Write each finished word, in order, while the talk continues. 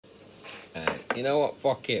You know what?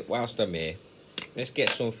 Fuck it. Whilst I'm here, let's get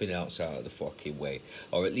something else out of the fucking way,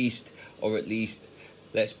 or at least,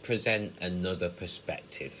 let's present another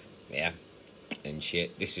perspective. Yeah, and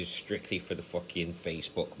shit. This is strictly for the fucking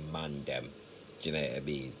Facebook man dem. Do you know what I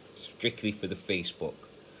mean? Strictly for the Facebook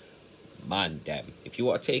man dem. If you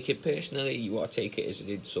want to take it personally, you want to take it as an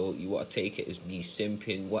insult, you want to take it as me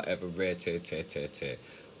simping, whatever,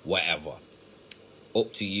 whatever.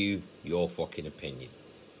 Up to you, your fucking opinion.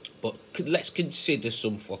 But let's consider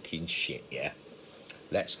some fucking shit, yeah?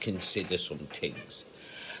 Let's consider some things.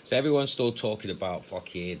 So everyone's still talking about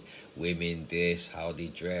fucking women, this, how they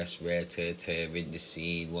dress, in the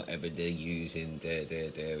scene, whatever they're using, there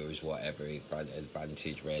is whatever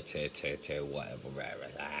advantage, whatever.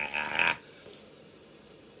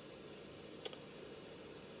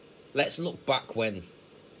 Let's look back when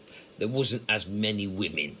there wasn't as many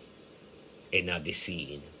women in the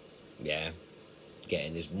scene, yeah?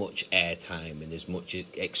 Getting as much airtime and as much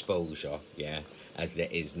exposure, yeah, as there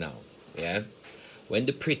is now, yeah? When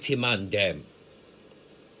the pretty man them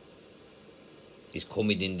is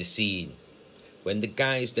coming in the scene, when the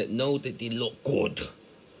guys that know that they look good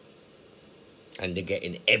and they're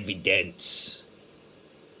getting evidence,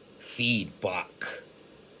 feedback,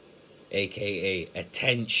 aka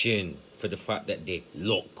attention for the fact that they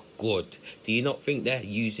look good, do you not think they're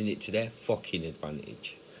using it to their fucking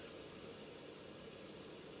advantage?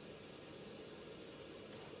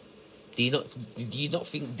 Do you not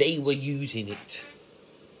think they were using it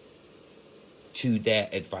to their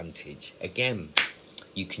advantage? Again,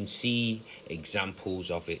 you can see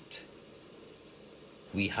examples of it.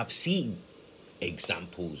 We have seen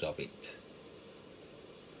examples of it.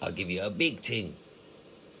 I'll give you a big thing.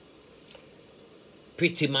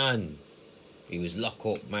 Pretty man, he was locked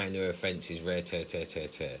up, minor offences,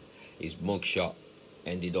 his mugshot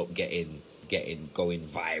ended up going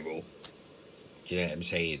viral. Do you know what I'm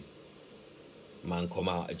saying? Man come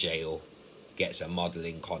out of jail, gets a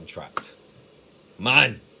modelling contract.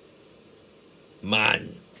 Man.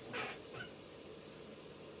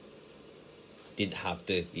 Didn't have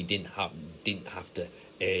to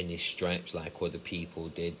earn his stripes like other people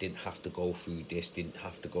did. Didn't have to go through this, didn't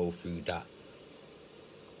have to go through that.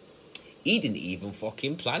 He didn't even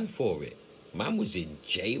fucking plan for it. Man was in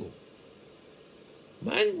jail.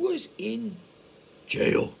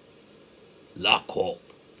 Lock up.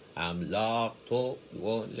 I'm locked up, you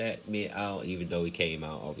won't let me out, even though he came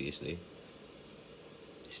out, obviously.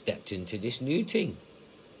 Stepped into this new thing.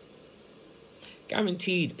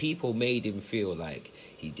 Guaranteed people made him feel like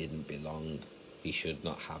he didn't belong. He should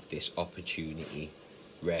not have this opportunity.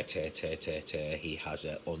 He has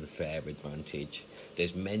an unfair advantage.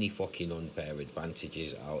 There's many fucking unfair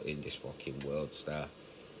advantages out in this fucking world, star.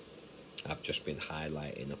 I've just been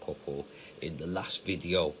highlighting a couple in the last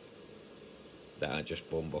video that I just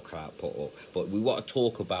bumblecart put up. But we want to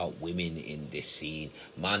talk about women in this scene.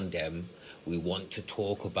 Man them, we want to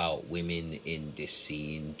talk about women in this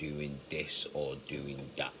scene doing this or doing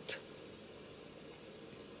that.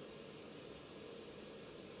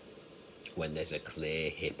 When there's a clear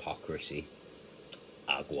hypocrisy.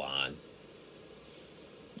 Agwan.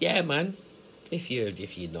 Yeah, man. If you're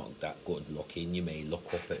not that good looking, you may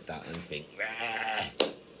look up at that and think, rah,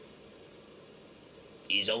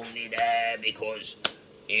 he's only there because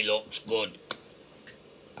he looks good.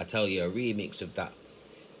 I tell you, a remix of that.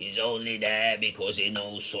 He's only there because he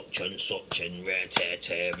knows such and such and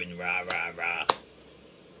and rah.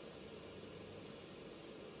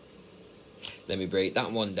 Let me break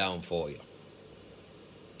that one down for you.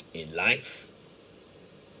 In life,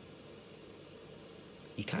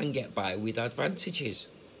 you can get by with advantages.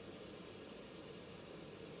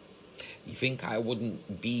 You think I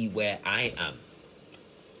wouldn't be where I am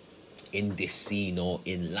in this scene or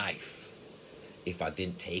in life if I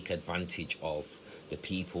didn't take advantage of the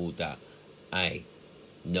people that I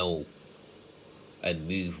know and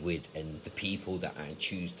move with and the people that I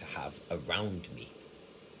choose to have around me?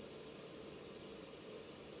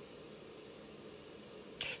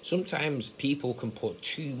 Sometimes people can put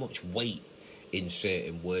too much weight in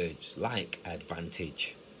certain words like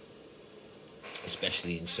advantage,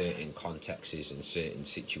 especially in certain contexts and certain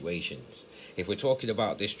situations. If we're talking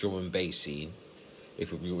about this drum and bass scene,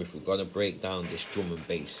 if we're going to break down this drum and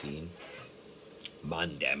bass scene,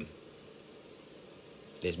 man them,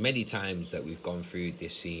 there's many times that we've gone through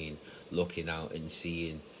this scene looking out and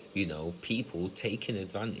seeing, you know, people taking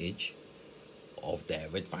advantage of their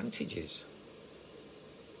advantages.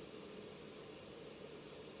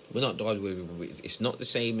 We're not done with, it's not the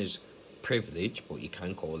same as privilege, but you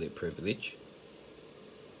can call it privilege.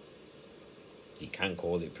 You can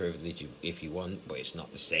call it privilege if you want, but it's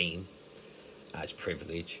not the same. as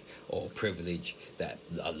privilege, or privilege that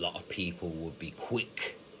a lot of people would be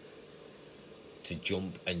quick to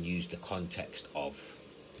jump and use the context of.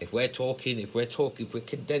 If we're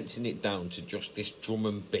condensing it down to just this drum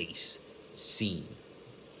and bass scene,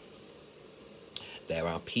 there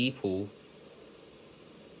are people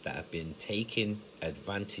that have been taking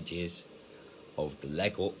advantages of the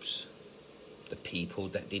leg ups, the people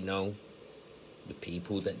that they know, the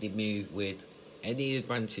people that they move with, any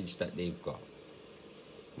advantage that they've got.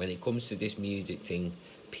 When it comes to this music thing,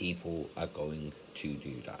 people are going to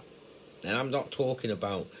do that. And I'm not talking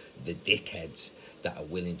about the dickheads that are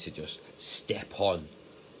willing to just step on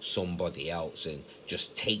somebody else and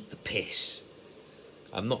just take the piss.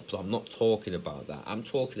 I'm not talking about that. I'm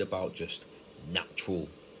talking about just natural,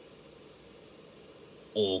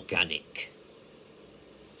 organic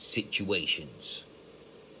situations.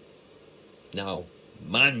 Now,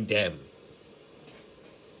 man them.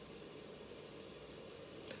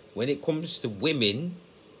 When it comes to women,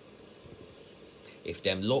 if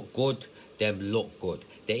them look good, them look good.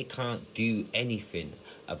 They can't do anything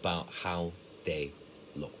about how they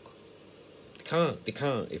look. They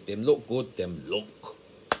can't. If them look good, them look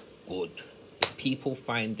good. If people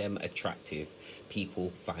find them attractive, people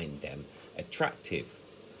find them attractive.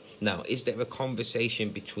 Now, is there a conversation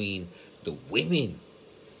between the women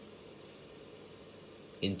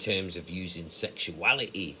in terms of using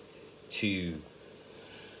sexuality to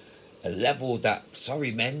a level that,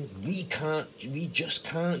 sorry men, we just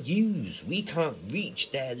can't use. We can't reach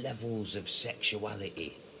their levels of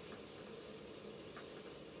sexuality.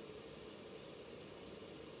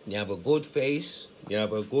 You have a good face, you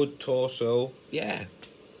have a good torso, yeah,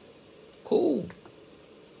 cool.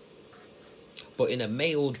 But in a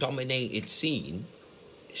male-dominated scene,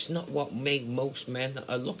 it's not what most men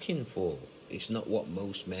are looking for. It's not what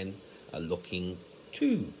most men are looking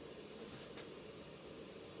to.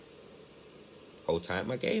 Hold tight,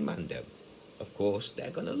 my gay man, them. Of course, they're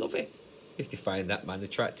going to love it. If they find that man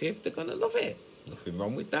attractive, they're going to love it. Nothing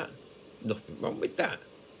wrong with that. Nothing wrong with that.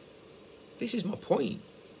 This is my point.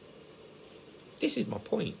 This is my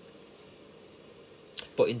point.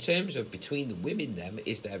 But in terms of between the women, them,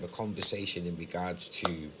 is there a conversation in regards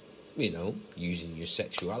to, using your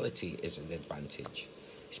sexuality as an advantage?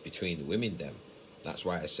 It's between the women, them. That's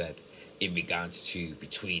why I said, in regards to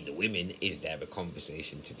between the women, is there a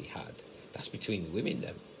conversation to be had? That's between the women,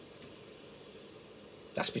 them.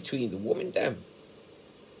 That's between the woman, them.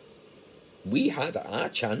 We had our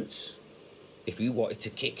chance. If we wanted to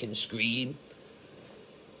kick and scream,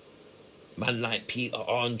 man like Peter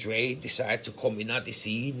Andre decided to come in at the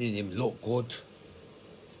scene and him look good.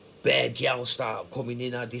 Bare gal start coming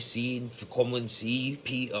in at the scene to come and see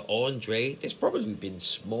Peter Andre. There's probably been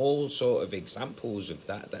small sort of examples of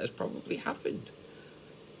that has probably happened.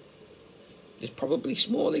 There's probably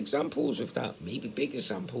small examples of that, maybe big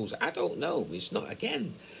examples. I don't know. It's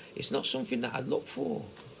not something that I look for.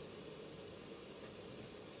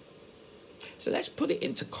 So let's put it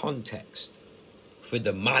into context for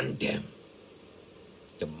the man them.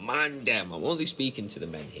 The man them. I'm only speaking to the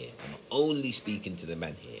men here.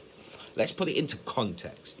 Let's put it into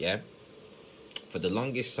context, yeah? For the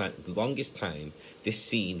longest time, this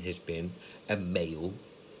scene has been a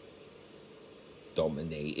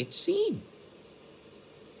male-dominated scene.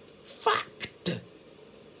 Fact.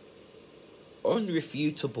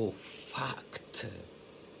 Unrefutable fact.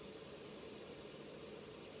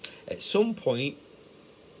 At some point,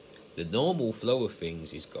 the normal flow of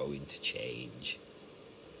things is going to change.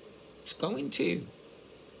 It's going to.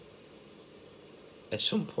 At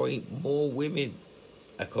some point, more women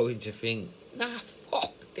are going to think, nah,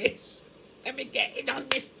 fuck this. Let me get in on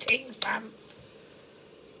this thing, fam.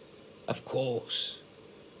 Of course.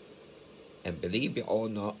 And believe it or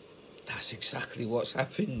not, that's exactly what's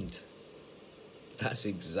happened. That's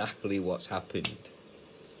exactly what's happened.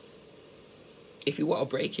 If you want to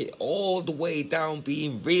break it all the way down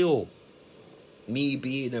being real, me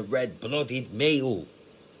being a red-blooded male,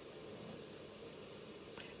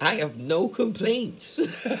 I have no complaints.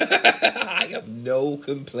 I have no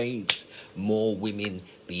complaints. More women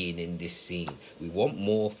being in this scene. We want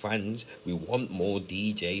more fans. We want more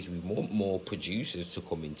DJs. We want more producers to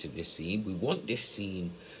come into this scene. We want this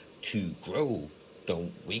scene to grow,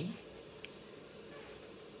 don't we?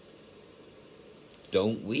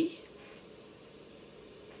 Don't we?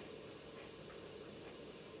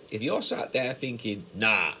 If you're sat there thinking,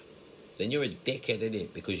 nah, then you're a dickhead,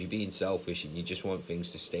 innit? Because you're being selfish and you just want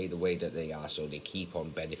things to stay the way that they are so they keep on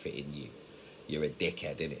benefiting you. You're a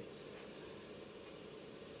dickhead, innit?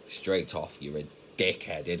 Straight off, you're a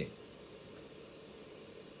dickhead, innit?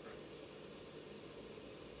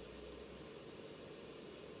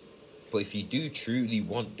 But if you do truly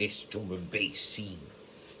want this drum and bass scene,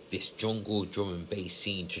 this jungle drum and bass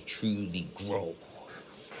scene to truly grow,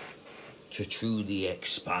 to truly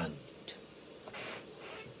expand,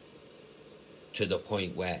 to the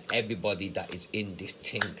point where everybody that is in this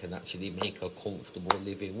thing can actually make a comfortable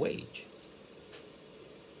living wage,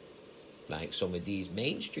 like some of these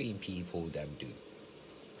mainstream people them do.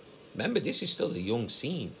 Remember, this is still a young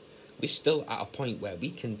scene. We're still at a point where we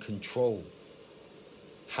can control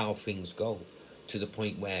how things go, to the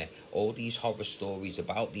point where all these horror stories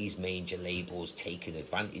about these major labels taking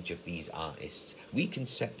advantage of these artists, we can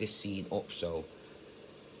set this scene up so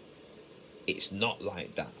it's not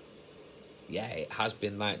like that. Yeah, it has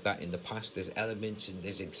been like that in the past. There's elements and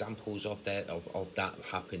there's examples of that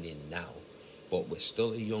happening now, but we're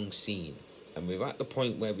still a young scene, and we're at the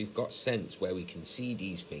point where we've got sense, where we can see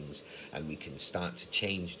these things and we can start to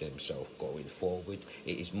change them. So going forward,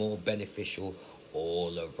 it is more beneficial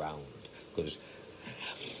all around, because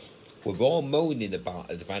we're all moaning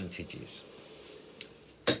about advantages.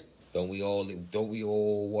 Don't we all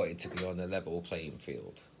want it to be on a level playing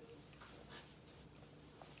field?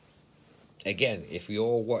 Again, if we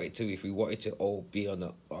wanted to all be on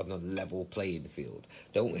a level playing field,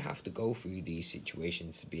 don't we have to go through these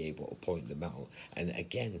situations to be able to point them out? And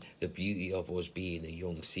again, the beauty of us being a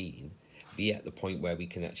young scene, be at the point where we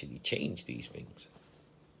can actually change these things.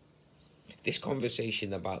 This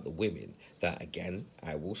conversation about the women, that again,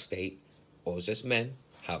 I will state, us as men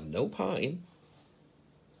have no part in.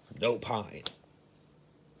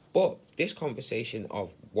 But this conversation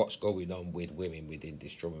of what's going on with women within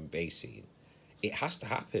this drum and bass scene, it has to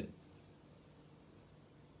happen.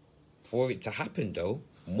 For it to happen, though,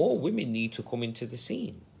 more women need to come into the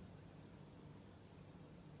scene.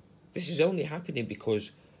 This is only happening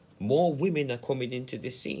because more women are coming into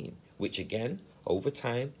this scene, which again, over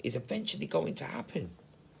time, is eventually going to happen.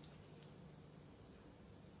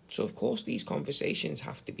 So, of course, these conversations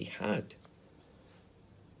have to be had.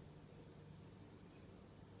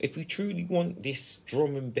 If we truly want this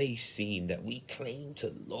drum and bass scene that we claim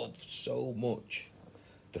to love so much,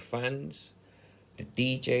 the fans, the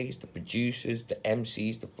DJs, the producers, the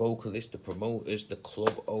MCs, the vocalists, the promoters, the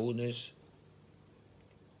club owners,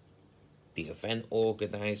 the event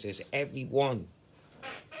organizers, everyone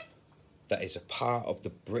that is a part of the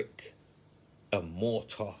brick and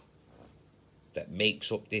mortar that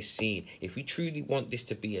makes up this scene, if we truly want this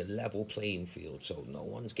to be a level playing field so no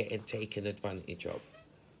one's getting taken advantage of,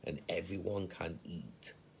 and everyone can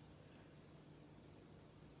eat,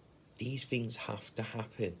 these things have to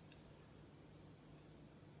happen.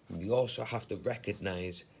 We also have to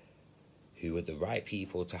recognize who are the right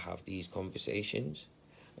people to have these conversations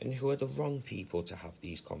and who are the wrong people to have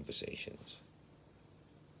these conversations.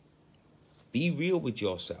 Be real with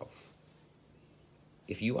yourself.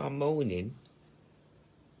 If you are moaning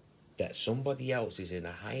that somebody else is in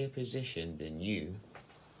a higher position than you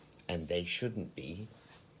and they shouldn't be,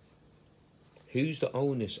 who's the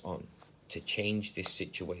onus on to change this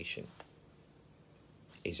situation?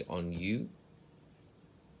 Is it on you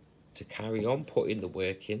to carry on putting the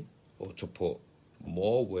work in, or to put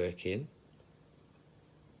more work in?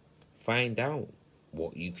 Find out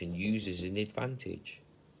what you can use as an advantage.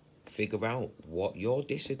 Figure out what your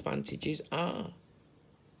disadvantages are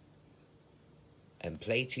and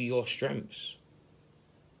play to your strengths.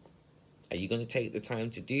 Are you going to take the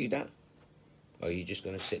time to do that? Or are you just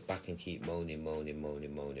going to sit back and keep moaning?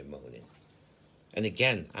 And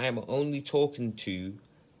again, I am only talking to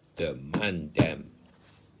the man dem.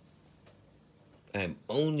 I am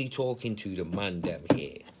only talking to the man dem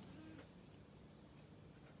here.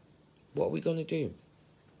 What are we going to do?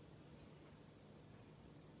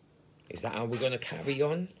 Is that how we're going to carry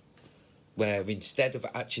on? Where instead of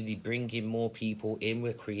actually bringing more people in,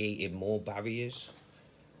 we're creating more barriers?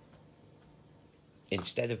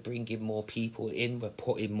 Instead of bringing more people in, we're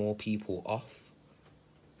putting more people off?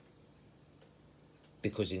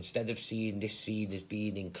 Because instead of seeing this scene as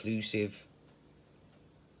being inclusive,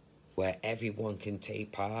 where everyone can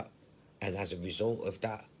take part, and as a result of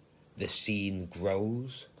that, the scene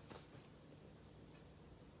grows,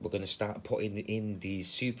 we're going to start putting in these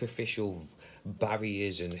superficial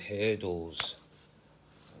barriers and hurdles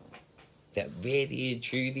that really and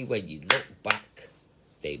truly, when you look back,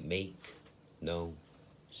 they make no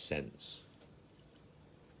sense.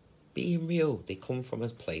 Being real, they come from a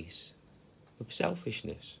place of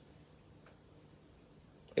selfishness.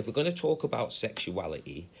 If we're going to talk about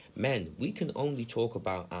sexuality, men, we can only talk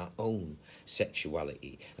about our own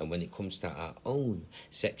sexuality. And when it comes to our own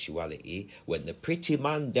sexuality, when the pretty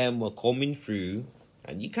man them were coming through,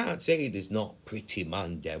 and you can't say there's not pretty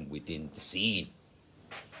man them within the scene.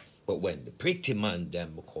 But when the pretty man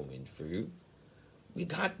them were coming through, we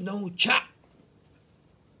got no chat.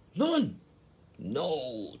 None.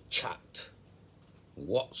 No chat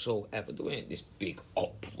whatsoever. There weren't this big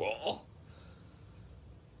uproar.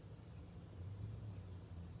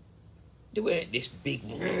 There weren't this big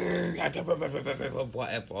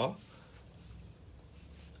whatever.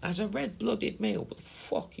 As a red-blooded male, what the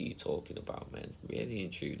fuck are you talking about, man? Really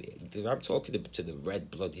and truly. I'm talking to the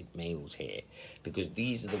red-blooded males here, because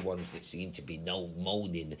these are the ones that seem to be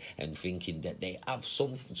moaning and thinking that they have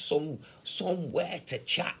somewhere to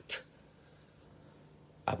chat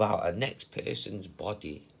about a next person's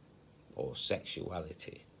body or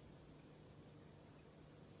sexuality.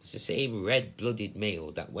 It's the same red-blooded male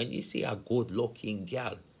that when you see a good-looking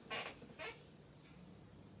gal,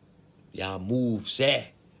 ya move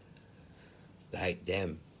say like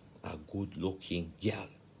them, a good-looking gal.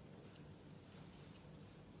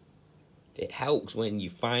 It helps when you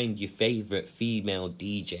find your favourite female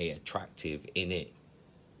DJ attractive, innit?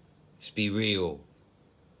 Let's be real.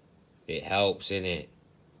 It helps, innit?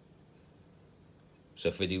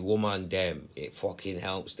 So for the woman them, it fucking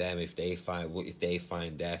helps them if they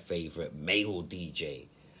find their favourite male DJ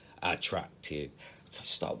attractive.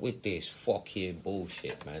 Stop with this fucking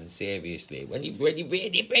bullshit, man. Seriously. When you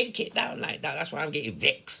really break it down like that, that's why I'm getting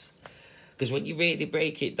vexed. Because when you really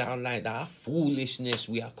break it down like that, foolishness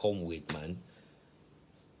we are come with, man.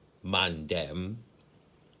 Man, them.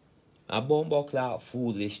 A bumbo clout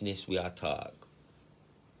foolishness we are talk.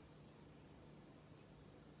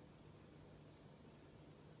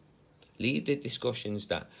 Leave the discussions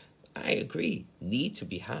that I agree need to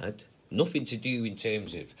be had. Nothing to do in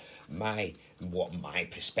terms of what my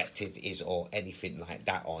perspective is or anything like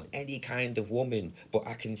that on any kind of woman. But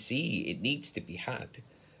I can see it needs to be had,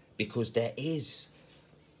 because there is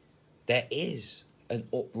an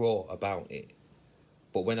uproar about it.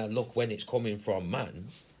 But when I look when it's coming from man,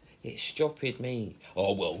 it's stupid me.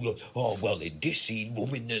 Oh well, in this scene,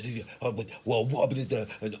 woman, well, what about the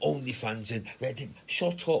OnlyFans and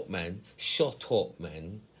shut up, man. Shut up,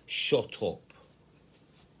 man. Shut up.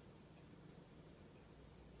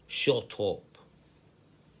 Shut up.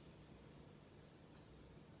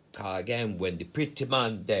 Cause again, when the pretty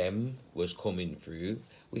man them was coming through,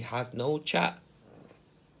 we had no chat.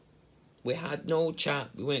 We had no chat.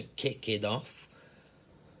 We weren't kicking off.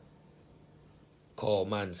 Call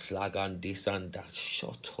man slag on this and that.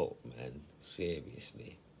 Shut up, man.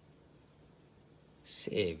 Seriously.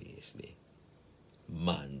 Seriously.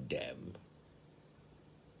 Man them.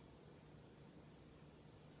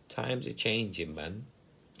 Times are changing, man.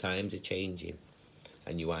 Times are changing.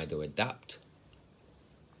 And you either adapt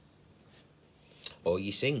or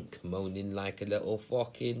you sink, moaning like a little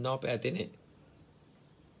fucking knobhead, innit?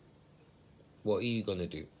 What are you gonna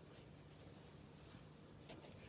do?